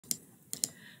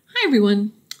Hi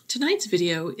everyone! Tonight's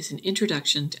video is an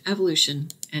introduction to evolution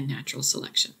and natural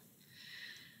selection.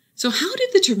 So how did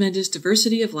the tremendous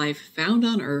diversity of life found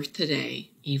on Earth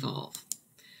today evolve?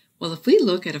 Well, if we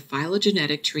look at a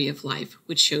phylogenetic tree of life,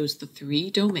 which shows the three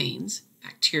domains,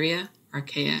 bacteria,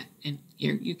 archaea, and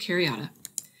eukaryota,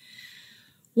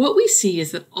 what we see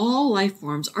is that all life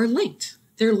forms are linked.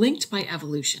 They're linked by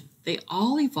evolution. They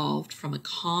all evolved from a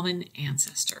common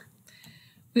ancestor.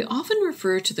 We often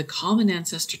refer to the common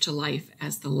ancestor to life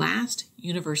as the last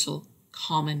universal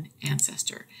common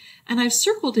ancestor. And I've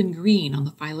circled in green on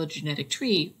the phylogenetic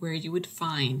tree where you would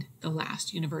find the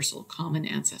last universal common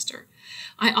ancestor.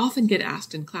 I often get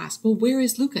asked in class, well, where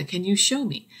is Luca? Can you show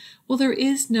me? Well, there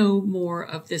is no more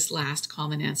of this last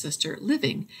common ancestor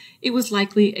living. It was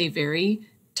likely a very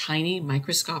tiny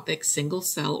microscopic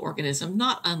single-cell organism,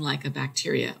 not unlike a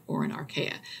bacteria or an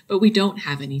archaea, but we don't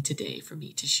have any today for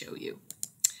me to show you.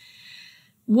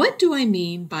 What do I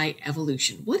mean by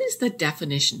evolution? What is the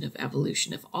definition of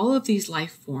evolution if all of these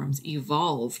life forms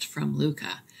evolved from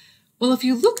Luca? Well, if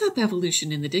you look up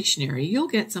evolution in the dictionary, you'll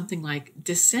get something like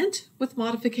descent with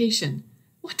modification.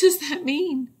 What does that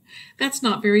mean? That's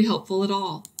not very helpful at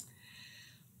all.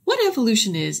 What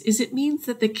evolution is it means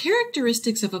that the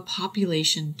characteristics of a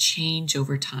population change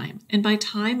over time. And by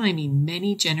time, I mean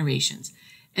many generations.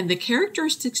 And the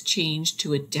characteristics change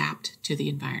to adapt to the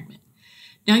environment.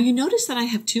 Now you notice that I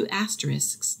have two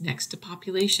asterisks next to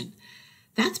population.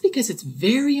 That's because it's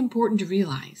very important to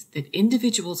realize that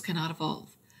individuals cannot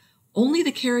evolve. Only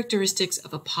the characteristics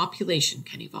of a population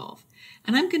can evolve.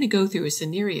 And I'm going to go through a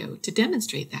scenario to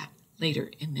demonstrate that later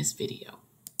in this video.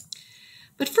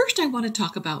 But first I want to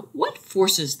talk about what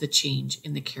forces the change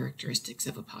in the characteristics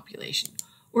of a population.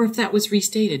 Or if that was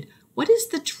restated, what is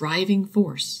the driving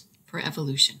force for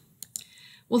evolution?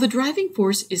 Well, the driving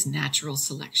force is natural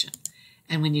selection.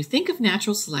 And when you think of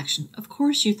natural selection, of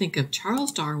course you think of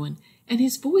Charles Darwin and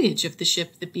his voyage of the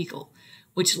ship the Beagle,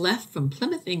 which left from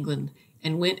Plymouth, England,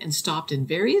 and went and stopped in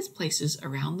various places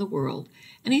around the world.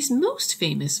 And he's most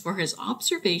famous for his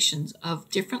observations of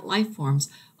different life forms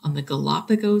on the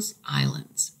Galapagos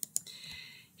Islands.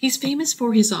 He's famous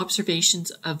for his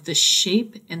observations of the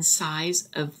shape and size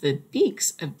of the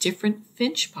beaks of different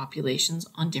finch populations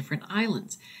on different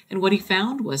islands. And what he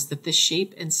found was that the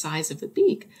shape and size of the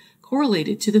beak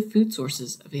correlated to the food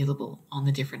sources available on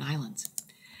the different islands.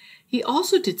 He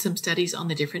also did some studies on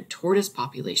the different tortoise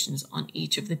populations on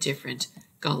each of the different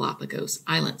Galapagos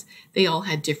Islands. They all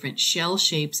had different shell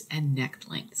shapes and neck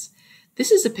lengths.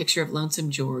 This is a picture of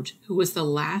Lonesome George, who was the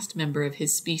last member of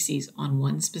his species on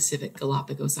one specific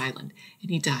Galapagos Island, and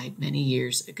he died many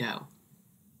years ago.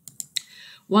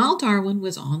 While Darwin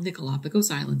was on the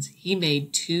Galapagos Islands, he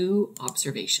made two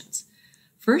observations.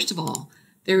 First of all,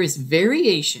 there is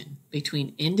variation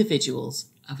between individuals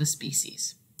of a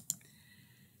species.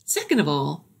 Second of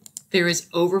all, there is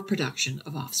overproduction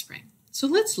of offspring. So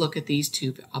let's look at these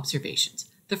two observations.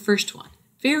 The first one,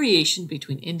 variation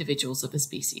between individuals of a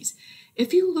species.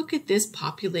 If you look at this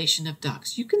population of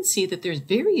ducks, you can see that there's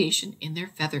variation in their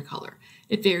feather color.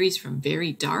 It varies from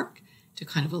very dark to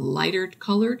kind of a lighter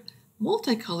colored,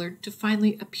 multicolored to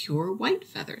finally a pure white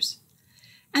feathers.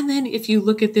 And then if you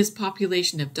look at this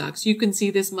population of ducks, you can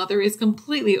see this mother is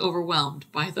completely overwhelmed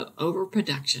by the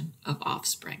overproduction of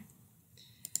offspring.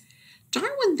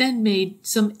 Darwin then made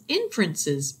some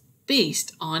inferences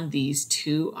based on these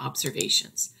two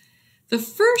observations. The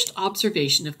first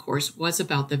observation, of course, was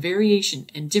about the variation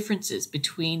and differences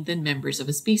between the members of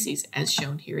a species, as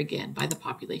shown here again by the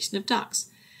population of ducks.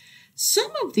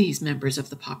 Some of these members of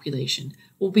the population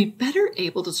will be better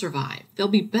able to survive. They'll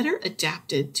be better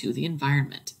adapted to the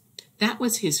environment. That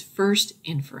was his first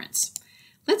inference.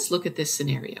 Let's look at this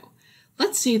scenario.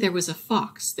 Let's say there was a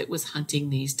fox that was hunting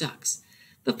these ducks.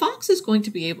 The fox is going to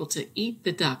be able to eat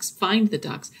the ducks, find the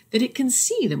ducks that it can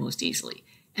see the most easily.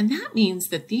 And that means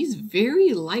that these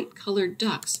very light-colored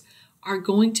ducks are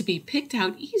going to be picked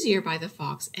out easier by the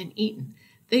fox and eaten.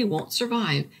 They won't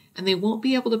survive, and they won't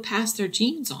be able to pass their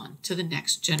genes on to the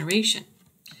next generation.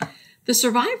 The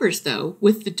survivors, though,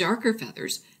 with the darker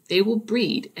feathers, they will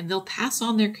breed and they'll pass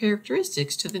on their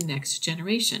characteristics to the next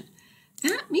generation.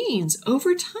 That means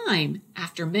over time,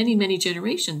 after many, many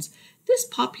generations, this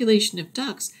population of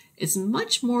ducks is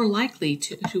much more likely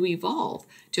to evolve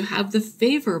to have the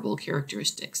favorable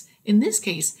characteristics. In this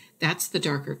case, that's the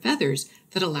darker feathers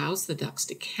that allows the ducks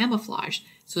to camouflage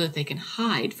so that they can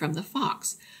hide from the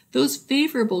fox. Those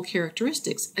favorable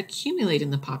characteristics accumulate in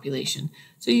the population,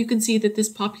 so you can see that this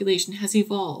population has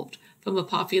evolved from a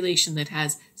population that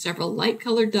has several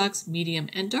light-colored ducks, medium,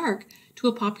 and dark, to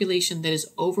a population that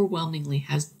is overwhelmingly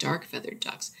has dark-feathered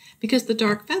ducks, because the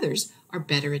dark feathers are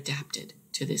better adapted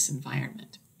to this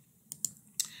environment.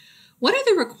 What are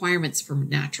the requirements for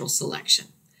natural selection?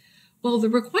 Well, the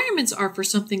requirements are for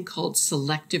something called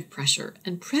selective pressure,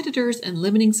 and predators and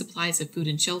limiting supplies of food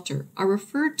and shelter are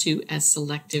referred to as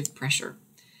selective pressure.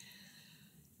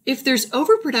 If there's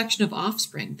overproduction of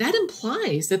offspring, that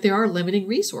implies that there are limiting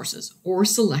resources or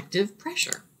selective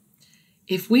pressure.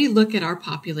 If we look at our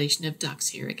population of ducks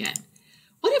here again,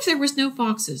 what if there was no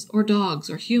foxes or dogs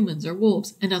or humans or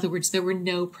wolves? In other words, there were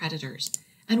no predators.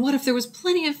 And what if there was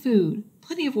plenty of food,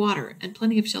 plenty of water, and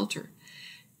plenty of shelter?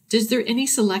 Is there any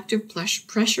selective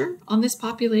pressure on this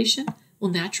population? Will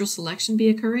natural selection be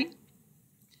occurring?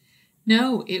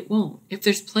 No, it won't. If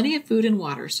there's plenty of food and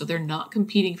water, so they're not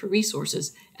competing for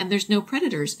resources, and there's no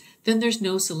predators, then there's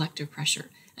no selective pressure,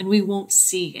 and we won't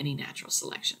see any natural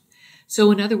selection.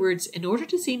 So in other words, in order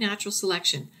to see natural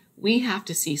selection, we have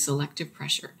to see selective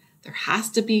pressure. There has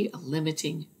to be a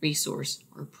limiting resource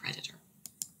or predator.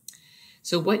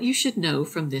 So what you should know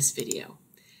from this video,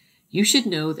 you should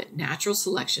know that natural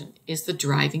selection is the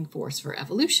driving force for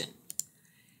evolution.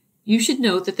 You should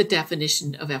know that the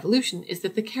definition of evolution is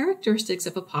that the characteristics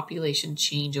of a population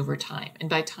change over time. And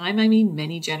by time, I mean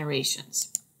many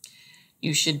generations.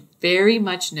 You should very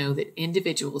much know that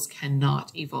individuals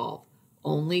cannot evolve.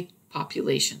 Only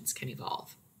populations can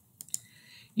evolve.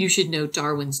 You should know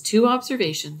Darwin's 2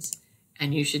 observations,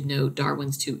 and you should know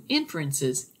Darwin's 2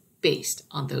 inferences based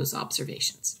on those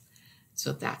observations.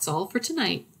 So that's all for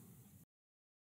tonight.